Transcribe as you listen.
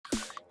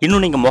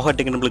இன்னும் நீங்க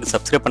mohatechintamil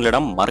subscribe பண்ணலனா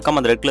மறக்காம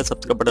அந்த ரெட் கலர்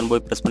சப்ஸ்கிரைப் பட்டன்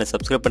போய் பிரஸ் பண்ணி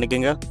சப்ஸ்கிரைப்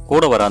பண்ணிக்கங்க.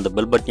 கூட வர அந்த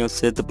பெல் பட்டனையும்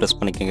சேர்த்து பிரஸ்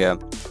பண்ணிக்கங்க.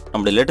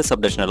 நம்மளுடைய லேட்டஸ்ட்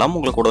அப்டேஷன் எல்லாம்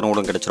உங்களுக்கு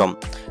உடனுக்குடன் கிடைச்சிரும்.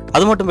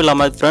 அது மட்டும்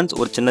இல்லாம ஃப்ரெண்ட்ஸ்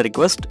ஒரு சின்ன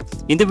ரிக்வெஸ்ட்,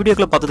 இந்த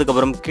வீடியோக்களை பார்த்ததுக்கு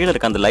அப்புறம் கீழ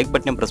இருக்க அந்த லைக்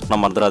பட்டனையும் பிரஸ் பண்ண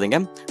மறந்துடாதீங்க.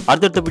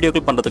 அடுத்த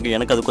வீடியோக்கள் பண்றதுக்கு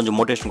எனக்கு அது கொஞ்சம்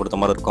மோட்டிவேஷன் கொடுத்த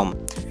மாதிரி இருக்கும்.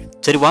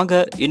 சரி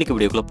வாங்க இன்னைக்கு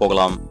வீடியோக்குள்ள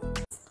போகலாம்.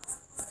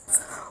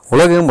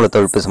 உலகம் உள்ள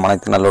தொழில் பேசும்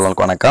அனைத்து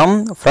நல்லவர்களுக்கு வணக்கம்.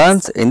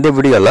 ஃப்ரெண்ட்ஸ், இந்த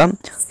வீடியோவில்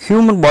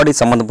ஹியூமன் பாடி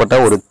சம்மந்தப்பட்ட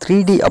ஒரு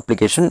 3D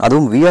அப்ளிகேஷன்,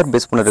 அதுவும் VR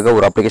பேஸ் பண்ணிருக்க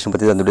ஒரு அப்ளிகேஷன்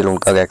பற்றி அந்த வீடியோவில்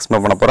உங்களுக்காக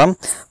எக்ஸ்பிளைன் பண்ண போகிறேன்.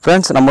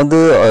 ஃப்ரெண்ட்ஸ், நம்ம வந்து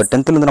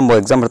 10th நம்ம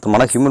எக்ஸாம்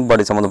எடுத்தோம்னா ஹியூமன்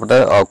பாடி சம்மந்தப்பட்ட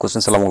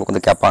கொஸ்டின்ஸ் எல்லாம் உங்களுக்கு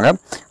வந்து கேட்பாங்க.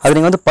 அது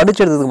நீங்கள் வந்து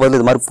படிச்செடுத்ததுக்கு பதில்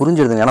இது மாதிரி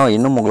புரிஞ்செடுத்தீங்கன்னா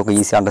இன்னும் உங்களுக்கு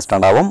ஈஸியாக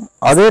அண்டர்ஸ்டாண்ட் ஆகும்.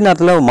 அதே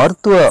நேரத்தில்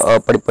மருத்துவ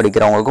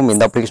படிக்கிறவங்களுக்கும்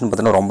இந்த அப்ளிகேஷன்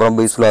பார்த்தீங்கன்னா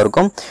ரொம்ப யூஸ்ஃபுல்லாக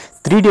இருக்கும்.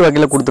 3D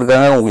வகையில்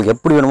கொடுத்துருக்காங்க. உங்களுக்கு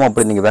எப்படி வேணுமோ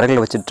அப்படி நீங்கள்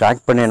விரலில் வச்சு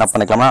ட்ராக் பண்ணி என்ன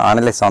பண்ணிக்கலாம்னா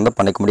அனலைஸ் வந்து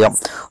பண்ணிக்க முடியும்.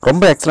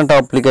 ரொம்ப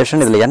எக்ஸலண்டாக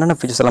அப்ளிகேஷன். இதில் என்னென்ன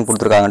ஃபீச்சர்ஸ் எல்லாம்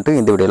கொடுத்துருக்காங்கன்ட்டு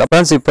இந்த வீடியோவில்.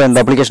 ஃப்ரெண்ட்ஸ், இப்போ இந்த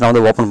அப்ளிகேஷன்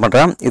வந்து ஓப்பன்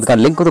பண்ணுறேன்.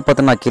 இதுக்கான லிங்க் வந்து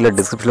பார்த்தீங்கன்னா கீழே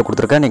டிஸ்கிரிப்ஷனில்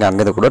கொடுத்துருக்கேன். நீங்கள்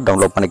அங்கே கூட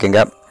டவுன்லோட்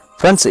பண்ணிக்கோங்க.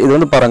 ஃப்ரெண்ட்ஸ், இது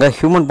வந்து பாருங்கள்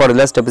ஹியூமன்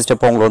பாடியில் ஸ்டெப்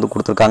உங்களுக்கு வந்து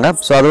கொடுத்துருக்காங்க.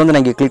 ஸோ அது வந்து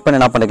நீங்கள் கிளிக் பண்ணி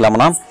என்ன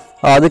பண்ணிக்கலாம்னா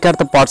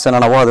அதுக்கடுத்த பார்ட்ஸ்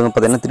என்னவோ அது வந்து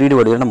பார்த்தீங்கன்னா 3D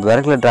வடிவில் நம்ம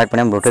விரலில் ட்ராக்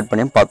பண்ணி ரொட்டேட்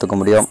பண்ணி பார்த்துக்க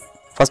முடியும்.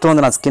 ஃபஸ்ட்டு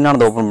வந்து நான்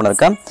ஸ்கின்னானது ஓப்பன்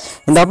பண்ணியிருக்கேன்.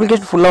 இந்த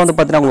அப்ளிகேஷன் ஃபுல்லாக வந்து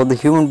பார்த்தீங்கன்னா உங்களுக்கு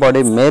வந்து ஹியூமன் பாடி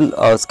மேல்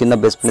ஸ்கின்னை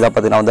பேஸ் பண்ணி தான்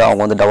பார்த்தீங்கன்னா வந்து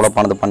அவங்க வந்து டெவலப்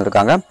ஆனது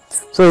பண்ணியிருக்காங்க.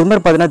 ஸோ இது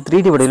மாதிரி பார்த்தீங்கன்னா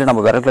 3D வடிவில்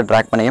நம்ம விரலில்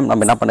ட்ராக் பண்ணியும்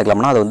நம்ம என்ன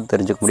பண்ணிக்கலாம்னா அதை வந்து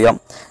தெரிஞ்சுக்க முடியும்.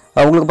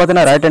 உங்களுக்கு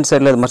பார்த்தீங்கன்னா ரைட் ஹேண்ட்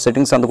சைடில் இது மாதிரி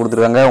செட்டிங்ஸ் வந்து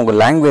கொடுத்துருக்காங்க. உங்கள்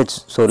லாங்குவேஜ்,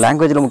 ஸோ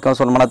லாங்குவேஜில் முக்கியமாக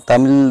சொல்லணும்னா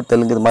தமிழ்,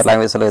 தெலுங்கு இது மாதிரி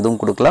லாங்குவேஜில் எதுவும்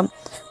கொடுக்கல.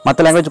 மற்ற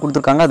லாங்குவேஜ்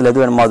கொடுத்துருக்காங்க. அதில் எது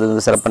வேணுமோ அது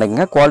வந்து செலக்ட்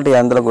பண்ணிக்கோங்க. குவாலிட்டி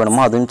எந்தளவுக்கு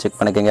வேணுமோ அதுவும் செக்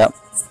பண்ணிக்கோங்க.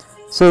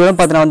 ஸோ இதெல்லாம்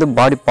பார்த்தீங்கன்னா வந்து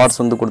பாடி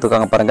பார்ட்ஸ் வந்து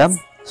கொடுத்துருக்காங்க பாருங்கள்.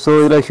 ஸோ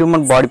இதில்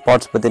ஹியூமன் பாடி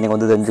பார்ட்ஸ் பற்றி நீங்கள்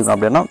வந்து தெரிஞ்சுக்கணும்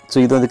அப்படின்னா ஸோ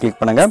இது வந்து கிளிக்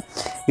பண்ணுங்கள்.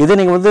 இதை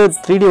நீங்கள் வந்து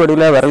 3D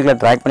வடிவில் விரல்களை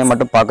ட்ராக் பண்ணி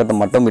மட்டும் பார்க்கறது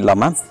மட்டும்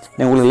இல்லாமல்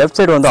உங்களுக்கு லெஃப்ட்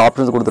சைடு வந்து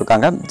ஆப்ஷன்ஸ்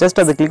கொடுத்துருக்காங்க.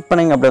 ஜஸ்ட் அதை கிளிக்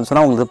பண்ணிங்க அப்படின்னு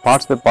சொன்னால் உங்களுக்கு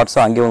பார்ட்ஸ் பை பார்ட்ஸ்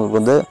அங்கேயே உங்களுக்கு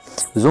வந்து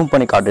ஜூம்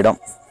பண்ணி காட்டிடும்.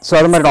 ஸோ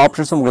அது மாதிரி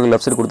ஆப்ஷன்ஸும் உங்களுக்கு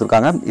லெஃப்ட் சைடு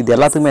கொடுத்துருக்காங்க. இது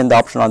எல்லாத்துக்குமே இந்த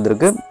ஆப்ஷன்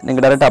வந்துருக்கு.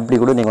 நீங்கள் டேரெக்டாக அப்படி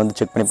கூட நீங்கள் வந்து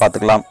செக் பண்ணி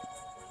பார்த்துக்கலாம்.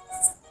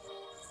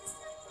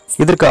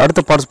 இதற்கு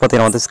அடுத்த பார்ட்ஸ்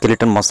பார்த்தீங்கன்னா வந்து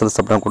ஸ்கெலிட்டன் மசில்ஸ்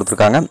அப்படின்னு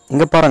கொடுத்துருக்காங்க.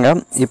 இங்கே பாருங்கள்,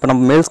 இப்போ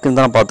நம்ம மேல் ஸ்கின்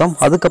தான் பார்த்தோம்.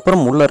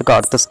 அதுக்கப்புறம் உள்ள இருக்க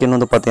அடுத்த ஸ்கின்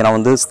வந்து பார்த்தீங்கன்னா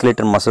வந்து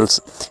ஸ்கெலிட்டன் மசில்ஸ்.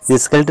 இது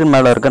ஸ்கெலிட்டன்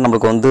மேலே இருக்க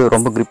நம்மளுக்கு வந்து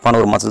ரொம்ப கிரிப்பான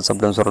ஒரு மசில்ஸ்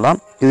அப்படின்னு சொல்லலாம்.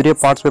 இதுலேயே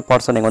பார்ட்ஸ் பை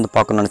பார்ட்ஸை நீங்கள் வந்து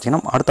பார்க்கணும்னு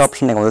நினச்சிங்கன்னா அடுத்த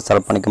ஆப்ஷன் நீங்கள் வந்து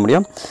செலக்ட் பண்ணிக்க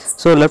முடியும்.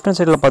 ஸோ லெஃப்ட் ஹேண்ட்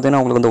சைடில்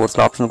பார்த்தீங்கன்னா உங்களுக்கு வந்து ஒரு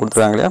சில ஆப்ஷன்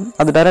கொடுத்துருக்காங்க இல்லையா,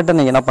 அது டேரெக்டாக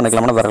நீங்கள் என்ன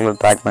பண்ணிக்கலாம்னா விரல்களை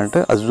ட்ராக்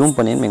பண்ணிட்டு அது ஜூம்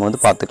பண்ணி நீங்கள்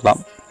வந்து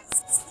பார்த்துக்கலாம்.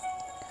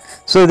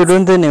 ஸோ இது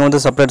வந்து நீங்கள் வந்து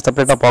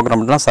செப்பரேட்டாக பார்க்குறோம்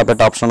அப்படின்னா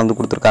செப்பரேட் ஆப்ஷன் வந்து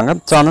கொடுத்துருக்காங்க.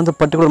 ஸோ அந்த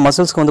பர்டிகுலர்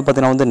மசில்ஸ்க்கு வந்து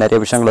பார்த்தீங்கன்னா வந்து நிறைய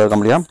விஷயங்கள் இருக்க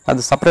முடியும்.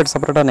 அது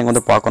செப்பரேட்டாக நீங்கள்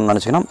வந்து பார்க்கணும்னு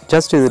நினச்சிங்கன்னா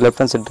ஜஸ்ட் இது லெஃப்ட்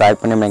ஹேண்ட் சைட் ட்ராக்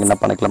பண்ணி நீங்கள் என்ன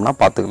பண்ணிக்கலாம்னா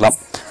பார்த்துக்கலாம்.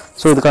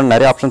 ஸோ இதுக்கான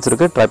நிறைய ஆப்ஷன்ஸ்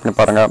இருக்குது, ட்ரை பண்ணி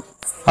பாருங்கள்.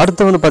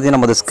 அடுத்து வந்து பார்த்தீங்கன்னா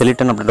நம்ம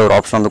ஸ்கெலிட்டன் அப்படின்ற ஒரு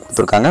ஆப்ஷன் வந்து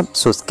கொடுத்துருக்காங்க.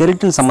 ஸோ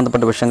ஸ்கெலிட்டன்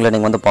சம்மந்தப்பட்ட விஷயங்களை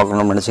நீங்கள் வந்து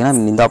பார்க்கணும்னு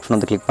நினச்சிங்கன்னா இந்த ஆப்ஷன்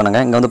வந்து கிளிக்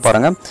பண்ணுங்கள். இங்கே வந்து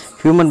பாருங்கள்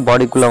ஹியூமன்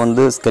பாடிக்குள்ளே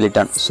வந்து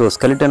ஸ்கெலிட்டன். ஸோ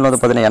ஸ்கெலிட்டனில்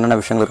வந்து பார்த்தீங்கன்னா என்னென்ன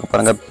விஷயங்கள் இருக்குது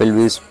பாருங்கள்.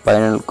 பெல்விஸ்,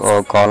 ஸ்பைனல்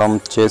காலம்,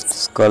 chest,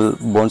 skull,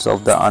 bones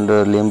of the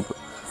under lymph,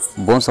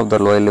 bones of the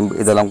lower lymph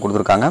இதெல்லாம்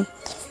கொடுத்துருக்காங்க.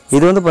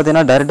 இது வந்து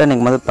பார்த்தீங்கன்னா டைரெக்டாக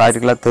நீங்கள் வந்து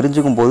ப்ராக்டிக்கலாக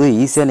தெரிஞ்சுக்கும் போது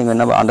ஈஸியாக நீங்கள்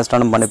என்ன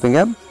அண்டர்ஸ்டாண்டும் பண்ணிப்பீங்க.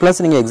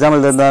 ப்ளஸ் நீங்கள் எக்ஸாம்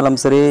இருந்தாலும்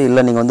சரி,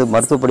 இல்லை நீங்கள் வந்து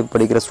மருத்துவ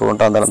படிக்கிற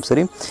ஸ்டூடெண்ட்டாக இருந்தாலும்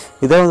சரி,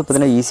 இதை வந்து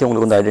பார்த்தீங்கன்னா ஈஸியாக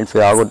உங்களுக்கு வந்து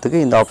ஐடென்டிஃபை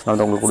ஆகிறதுக்கு இந்த ஆப்ஷன்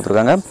வந்து உங்களுக்கு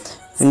கொடுத்துருக்காங்க.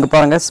 இங்கே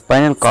பாருங்கள்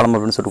ஸ்பைனல் காலம்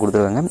அப்படின்னு சொல்லிட்டு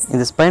கொடுத்துருக்காங்க.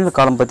 இந்த ஸ்பைனல்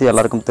காலம் பற்றி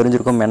எல்லாருக்கும்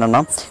தெரிஞ்சிருக்கும்.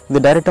 என்னென்னா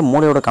இது டைரெக்டாக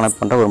மூளையோட கனெக்ட்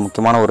பண்ணுற ஒரு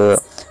முக்கியமான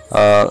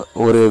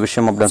ஒரு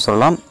விஷயம் அப்படின்னு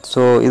சொல்லலாம்.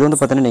 ஸோ இது வந்து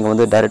பார்த்தீங்கன்னா நீங்கள்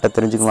வந்து டைரெக்டாக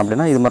தெரிஞ்சுக்கணும்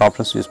அப்படின்னா இது மாதிரி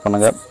ஆப்ஷன்ஸ் யூஸ்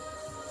பண்ணுங்கள்.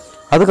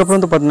 அதுக்கப்புறம்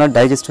வந்து பார்த்தீங்கன்னா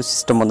டைஜஸ்டிவ்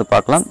சிஸ்டம் வந்து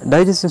பார்க்கலாம்.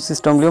 டைஜஸ்டிவ்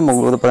சிஸ்டம்லேயும்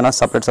உங்களுக்கு வந்து பார்த்தீங்கன்னா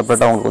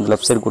செப்பரேட்டாக உங்களுக்கு வந்து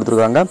லெஃப்ட் சைடு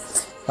கொடுத்துருக்காங்க.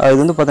 இது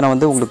வந்து பார்த்தீங்கன்னா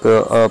வந்து உங்களுக்கு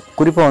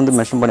குறிப்பாக வந்து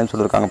மென்ஷன் பண்ணி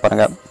சொல்லியிருக்காங்க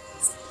பாருங்கள்.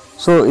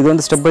 ஸோ இது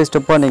வந்து ஸ்டெப் பை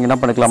ஸ்டெப்பாக நீங்கள் என்ன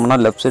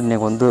பண்ணிக்கலாம்னா லெஃப்ட் சைடு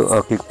நீங்கள் வந்து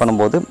கிளிக்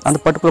பண்ணும்போது அந்த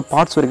பர்டிகுலர்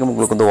பார்ட்ஸ் வரைக்கும்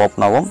உங்களுக்கு வந்து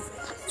ஓப்பன் ஆகும்.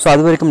 ஸோ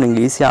அது வரைக்கும்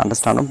நீங்கள் ஈஸியாக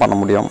அண்டர்ஸ்டாண்டும் பண்ண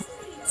முடியும்.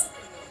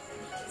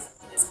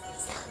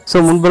 ஸோ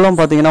முன்பெல்லாம்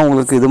பார்த்தீங்கன்னா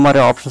உங்களுக்கு இது மாதிரி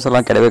ஆப்ஷன்ஸ்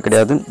எல்லாம்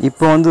கிடையாது.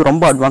 இப்போ வந்து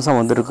ரொம்ப அட்வான்ஸாக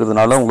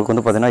வந்துருக்கிறதுனால உங்களுக்கு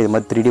வந்து பார்த்தீங்கன்னா இது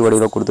மாதிரி 3D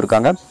வடிவில்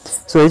கொடுத்துருக்காங்க.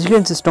 ஸோ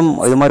எஜுகேஷன் சிஸ்டம்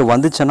இது மாதிரி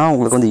வந்துச்சுன்னா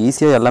உங்களுக்கு வந்து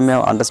ஈஸியாக எல்லாமே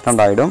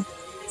அண்டர்ஸ்டாண்ட் ஆகிடும்.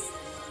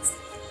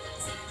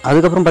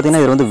 அதுக்கப்புறம்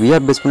பார்த்தீங்கன்னா இது வந்து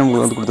VR பேஸ் பண்ணி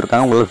உங்களுக்கு வந்து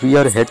கொடுத்துருக்காங்க. உங்களுக்கு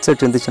VR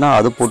ஹெட்செட் இருந்துச்சுன்னா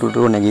அது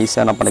போட்டுவிட்டு நீங்கள்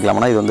ஈஸியாக என்ன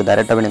பண்ணிக்கலாம்னா இது வந்து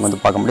டைரெக்டாகவே நீங்கள்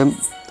வந்து பார்க்க முடியும்.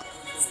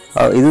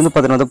 இது வந்து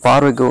பார்த்தீங்கன்னா வந்து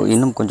பார்வைக்கு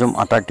இன்னும் கொஞ்சம்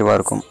அட்ராக்டிவாக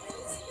இருக்கும்.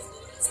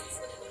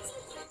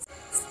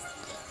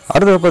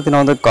 அடுத்து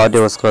பார்த்தீங்கன்னா வந்து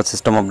கார்டியோவாஸ்குலர்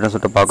சிஸ்டம் அப்படின்னு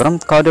சொல்லிட்டு பார்க்குறோம்.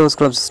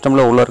 கார்டியோவாஸ்குலர்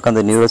சிஸ்டமில் உள்ள இருக்க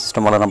அந்த நியூரோ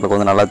சிஸ்டமெல்லாம் நம்மளுக்கு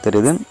வந்து நல்லா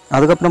தெரியுது.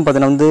 அதுக்கப்புறம்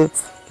பார்த்தீங்கன்னா வந்து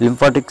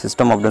லிம்ஃபாட்டிக்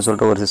சிஸ்டம் அப்படின்னு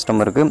சொல்லிட்டு ஒரு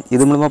சிஸ்டம் இருக்குது.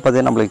 இது மூலமாக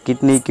பார்த்தீங்கன்னா நம்மளுக்கு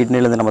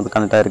கிட்னிலேருந்து நம்மளுக்கு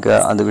கனெக்ட் ஆகிருக்க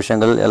அந்த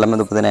விஷயங்கள் எல்லாமே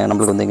வந்து பார்த்தீங்கன்னா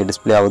நம்மளுக்கு வந்து இங்கே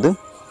டிஸ்பிளே ஆகுது.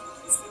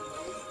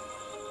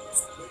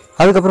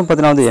 அதுக்கப்புறம்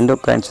பார்த்தீங்கன்னா வந்து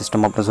எண்டோக்ரைன்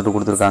சிஸ்டம் அப்படின்னு சொல்லிட்டு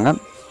கொடுத்துருக்காங்க.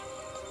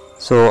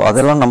 ஸோ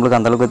அதெல்லாம் நம்மளுக்கு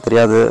அந்தளவுக்கு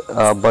தெரியாது.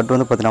 பட்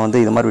வந்து பார்த்தீங்கன்னா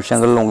வந்து இது மாதிரி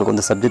விஷயங்கள் உங்களுக்கு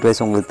வந்து சப்ஜெக்ட்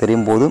வைஸ் உங்களுக்கு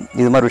தெரியும் போது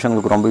இது மாதிரி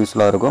விஷயங்களுக்கு ரொம்ப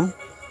யூஸ்ஃபுல்லாக இருக்கும்.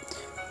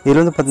 இதில்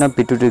வந்து பார்த்தீங்கன்னா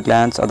பிட்யூட்டரி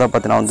கிளான்ஸ், அதான்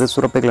பார்த்தீங்கன்னா வந்து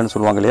சுரப்பைகள்னு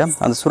சொல்லுவாங்க இல்லையா,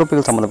 அந்த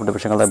சுரப்பைகள் சம்மந்தப்பட்ட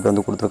விஷயங்கள் தான் இப்படி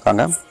வந்து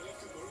கொடுத்துருக்காங்க.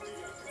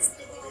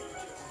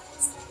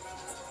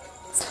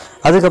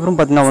 அதுக்கப்புறம்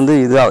பார்த்தீங்கன்னா வந்து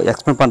இது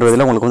எக்ஸ்பிளைன்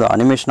பண்ணுறதுல உங்களுக்கு வந்து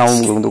அனிமேஷனாகவும்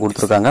உங்களுக்கு வந்து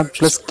கொடுத்துருக்காங்க.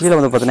 ப்ளஸ் கீழே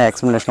வந்து பார்த்தீங்கன்னா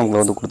எக்ஸ்பிளனேஷனும்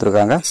உங்களுக்கு வந்து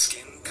கொடுத்துருக்காங்க.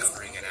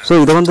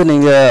 ஸோ இதை வந்து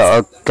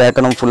நீங்கள்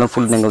கேட்கணும் ஃபுல் அண்ட்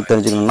ஃபுல் நீங்கள்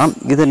தெரிஞ்சுக்கணும்னா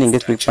இதை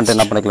நீங்கள் கிளிக் பண்ணிட்டு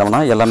என்ன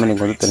பண்ணிக்கலாம்னா எல்லாமே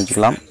நீங்கள் வந்து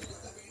தெரிஞ்சுக்கலாம்.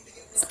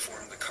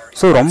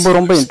 ஸோ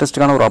ரொம்ப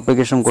இன்ட்ரெஸ்டிங்கான ஒரு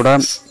அப்ளிகேஷன் கூட.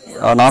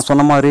 நான்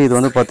சொன்ன மாதிரி இது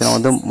வந்து பார்த்தீங்கன்னா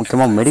வந்து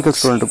முக்கியமாக மெடிக்கல்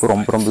ஸ்டூடெண்ட்டுக்கு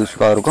ரொம்ப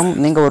யூஸ்ஃபுல்லாக இருக்கும்.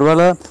 நீங்கள்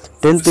ஒருவேளை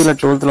 10th இல்லை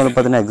 12th வந்து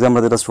பார்த்தீங்கன்னா எக்ஸாம்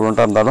எழுதுகிற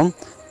ஸ்டூடெண்ட்டாக இருந்தாலும்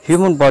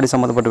ஹியூமன் பாடி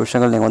சம்மந்தப்பட்ட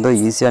விஷயங்கள் நீங்கள் வந்து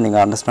ஈஸியாக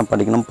நீங்கள் அண்டர்ஸ்டாண்ட்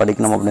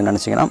படிக்கணும் அப்படின்னு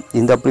நினச்சிங்கன்னா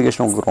இந்த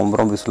அப்ளிகேஷன் உங்களுக்கு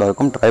ரொம்ப யூஸ்ஃபுல்லாக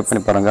இருக்கும். ட்ரை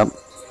பண்ணி பாருங்கள்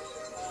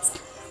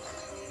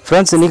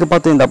ஃப்ரெண்ட்ஸ். இன்றைக்கி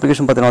பார்த்து இந்த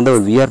அப்ளிகேஷன் பார்த்தீங்கன்னா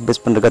வந்து விஆர்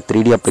பேஸ் பண்ணிருக்க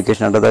 3D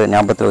அப்ளிகேஷன்ன்றதை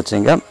ஞாபகத்தில்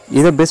வச்சுங்க.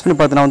 இதை பேஸ் பண்ணி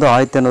பார்த்தீங்கன்னா வந்து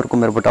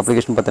 1500க்கும் மேற்பட்ட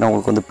அப்ளிகேஷன் பார்த்தீங்கன்னா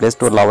உங்களுக்கு வந்து ப்ளே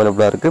ஸ்டோரில்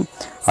அவைலபிளாக இருக்குது.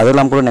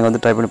 அதெல்லாம் கூட நீங்கள்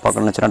வந்து ட்ரை பண்ணி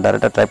பார்க்கணும்னு நினச்சினா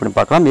டேரெக்டாக ட்ரை பண்ணி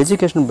பார்க்கலாம்.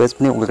 எஜுகேஷன் பேஸ்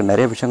பண்ணி உங்களுக்கு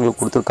நிறைய விஷயங்கள்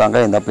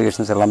கொடுத்துருக்காங்க இந்த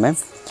அப்ளிகேஷன்ஸ் எல்லாமே.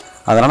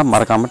 அதனால்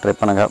மறக்காமல் ட்ரை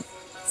பண்ணுங்கள்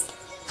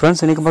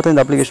ஃப்ரெண்ட்ஸ். இன்றைக்கி பார்த்து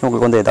இந்த அப்ளிகேஷன்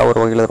உங்களுக்கு வந்து ஏதாவது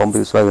ஒரு வகையில் ரொம்ப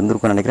யூஸ்ஃபுல்லாக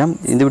இருந்திருக்கும்னு நினைக்கிறேன்.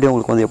 இந்த வீடியோ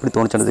உங்களுக்கு வந்து எப்படி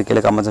தோணுச்சுன்னு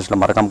கீழே கமெண்ட்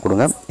செக்ஷனில் மறக்காமல்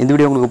கொடுங்க. இந்த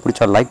வீடியோ உங்களுக்கு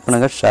பிடிச்சா லைக்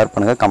பண்ணுங்கள், ஷேர்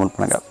பண்ணுங்கள், கமெண்ட்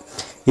பண்ணுங்கள்.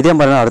 இதே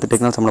மாதிரி அடுத்த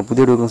டெக்னாலஜி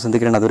புதிய வீடியோ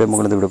சந்திக்கிறேன். அதுவரை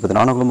உங்களுக்கு விடுப்பது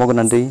நான் உங்களுக்கு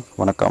நன்றி,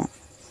 வணக்கம்.